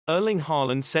Erling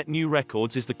Haaland set new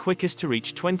records as the quickest to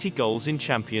reach 20 goals in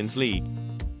Champions League.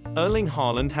 Erling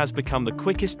Haaland has become the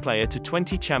quickest player to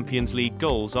 20 Champions League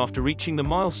goals after reaching the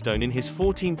milestone in his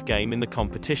 14th game in the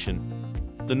competition.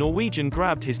 The Norwegian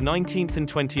grabbed his 19th and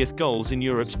 20th goals in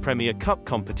Europe's Premier Cup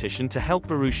competition to help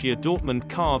Borussia Dortmund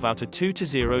carve out a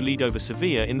 2-0 lead over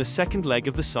Sevilla in the second leg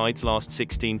of the side's last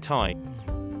 16 tie.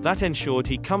 That ensured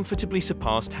he comfortably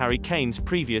surpassed Harry Kane's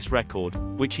previous record,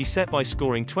 which he set by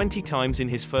scoring 20 times in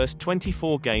his first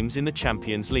 24 games in the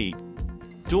Champions League.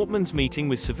 Dortmund's meeting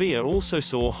with Sevilla also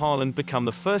saw Haaland become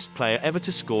the first player ever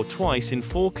to score twice in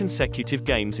 4 consecutive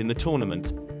games in the tournament.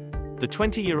 The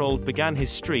 20-year-old began his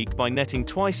streak by netting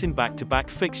twice in back-to-back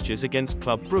fixtures against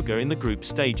Club Brugge in the group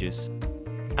stages.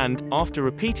 And, after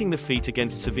repeating the feat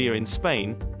against Sevilla in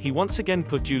Spain, he once again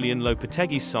put Julian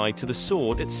Lopetegui's side to the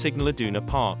sword at Signal Iduna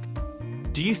Park.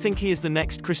 Do you think he is the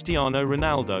next Cristiano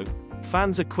Ronaldo?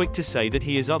 Fans are quick to say that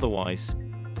he is otherwise.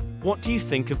 What do you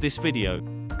think of this video?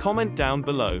 Comment down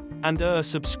below, and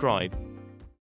subscribe.